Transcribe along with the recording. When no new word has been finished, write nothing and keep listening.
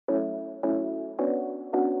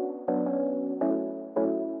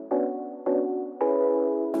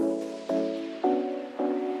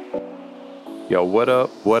Yo, what up?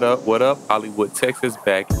 What up? What up? Hollywood, Texas,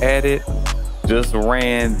 back at it. Just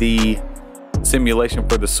ran the simulation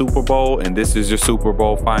for the Super Bowl, and this is your Super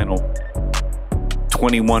Bowl final.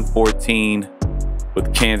 21-14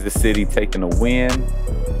 with Kansas City taking a win.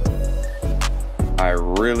 I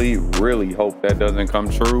really, really hope that doesn't come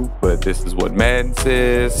true, but this is what Madden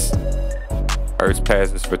says. Hurts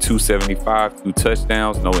passes for 275, 2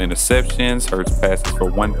 touchdowns, no interceptions. Hurts passes for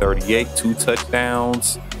 138, 2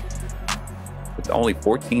 touchdowns. With only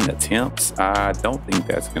 14 attempts, I don't think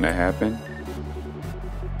that's going to happen.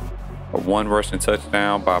 A 1 rushing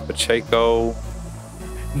touchdown by Pacheco.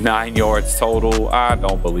 9 yards total. I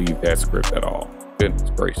don't believe that script at all. Goodness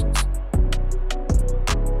gracious.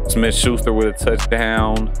 Smith-Schuster with a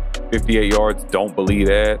touchdown. 58 yards. Don't believe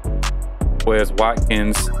that. Wes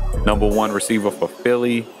Watkins, #1 receiver for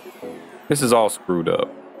Philly. This is all screwed up.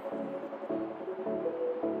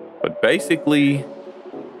 But basically,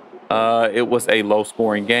 it was a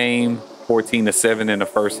low-scoring game. 14-7 in the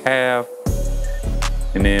first half.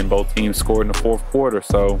 And then both teams scored in the fourth quarter.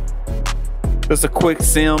 So just a quick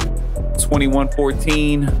sim,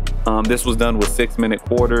 21-14. This was done with 6-minute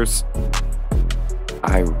quarters.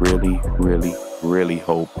 I really, really, really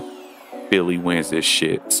hope Philly wins this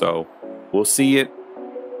shit. So we'll see it.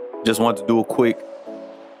 Just want to do a quick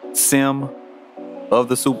sim of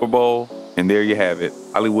the Super Bowl. And there you have it.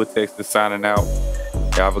 Hollywood, Texas signing out.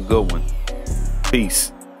 Y'all have a good one.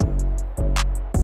 Peace.